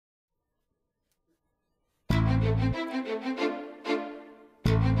Yo,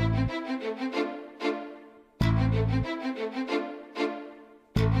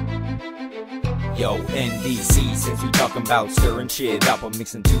 NDC, since we talking about stirring shit up, I'm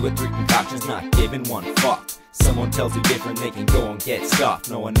mixing 2 or 3 concoctions, not giving one fuck. Someone tells you different, they can go and get stuffed.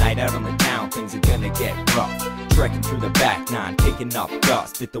 No, a night out on the town, things are gonna get rough. Trekking through the back 9, kicking up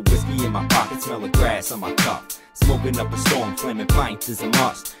dust. Fit the whiskey in my pocket, smell of grass on my cuff. Smoking up a storm, flaming pints is a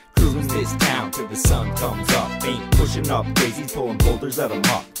must. Cruising this town till the sun comes up. Ain't pushing up crazies, pulling boulders out of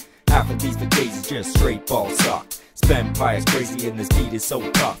muck. Half of these vacations just straight ball suck. SPENPIRE's crazy and this beat is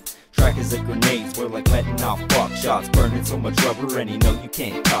so tough. Track is like grenades, we're like letting off buckshots. Burning so much rubber and you know you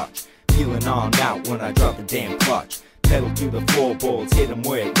can't touch. Peeling on out when I drop the damn clutch. Pedal to the floorboards, hit them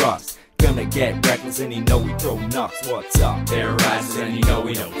where it rusts. Gonna get reckless and you know we throw nuts. What's up? Terrorizers and you know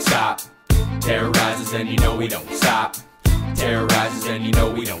we don't stop. Terrorizers and you know we don't stop. Terrorizers and you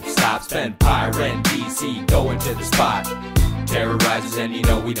know we don't stop. SPENPIRE NDC going to the spot. Terrorizers and you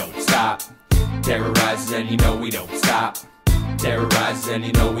know we don't stop. Terrorizers and you know we don't stop. Terrorizers and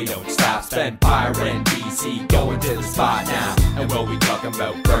you know we don't stop. SPENPIRE NDC going to the spot now. And what we talking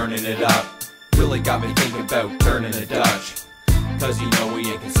about, burning it up. Really got me thinking about turning the Dutch. Cause you know we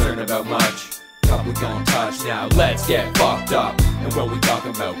ain't concerned about much. Cup we gon' touch now, let's get fucked up. And what we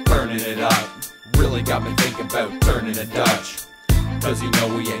talking about, burning it up. Really got me thinking about turning the Dutch. Cause you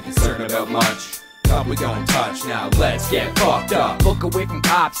know we ain't concerned about much. Cup we gon' touch now, let's get fucked up. Look away from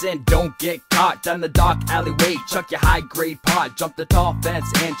cops and don't get caught. Down the dark alleyway, chuck your high-grade pot. Jump the tall fence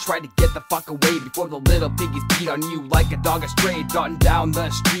and try to get the fuck away before the little piggies beat on you like a dog astray. Darting down the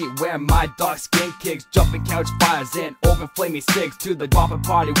street where my dog skin kicks. Jumping couch fires and open flaming cigs. To the bopping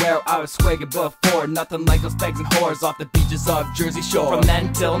party where I was swagging before. Nothing like those fags and whores off the beaches of Jersey Shore. From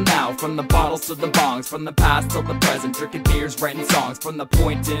then till now, from the bottles to the bongs. From the past till the present, drinking beers, writing songs. From the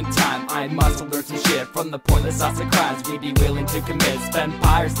point in time, I must have learned some shit. From the pointless acts of crimes we be willing to commit.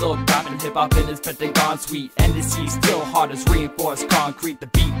 SPENPIRE still rapping hip-hop in his Pentagon suite. NDC still hard as reinforced concrete. The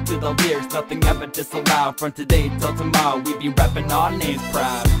beat to the lyrics, nothing ever disallowed. From today till tomorrow, we be repping our names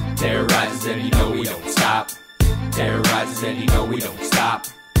proud. Terrorizers and you know we don't stop. Terrorizers and you know we don't stop.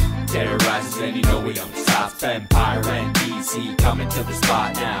 Terrorizers and you know we don't stop. SPENPIRE NDC coming to the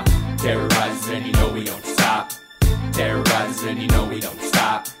spot now. Terrorizers and you know we don't stop. Terrorizers and you know we don't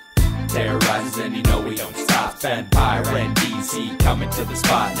stop. Terrorizers and you know we don't stop. SPENPIRE NDC coming to the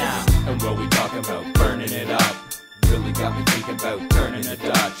spot now. And what we talking about, burning it up. Really got me thinking about turning the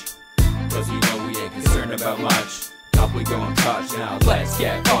Dutch. Cause you know we ain't concerned about much. Cup we gon' touch now, let's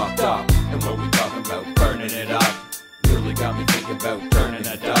get fucked up. And what we talking about, burning it up. Really got me thinking about turning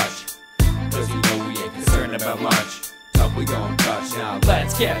the Dutch. Cause you know we ain't concerned about much. Cup we gon' touch now,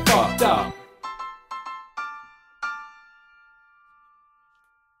 let's get fucked up.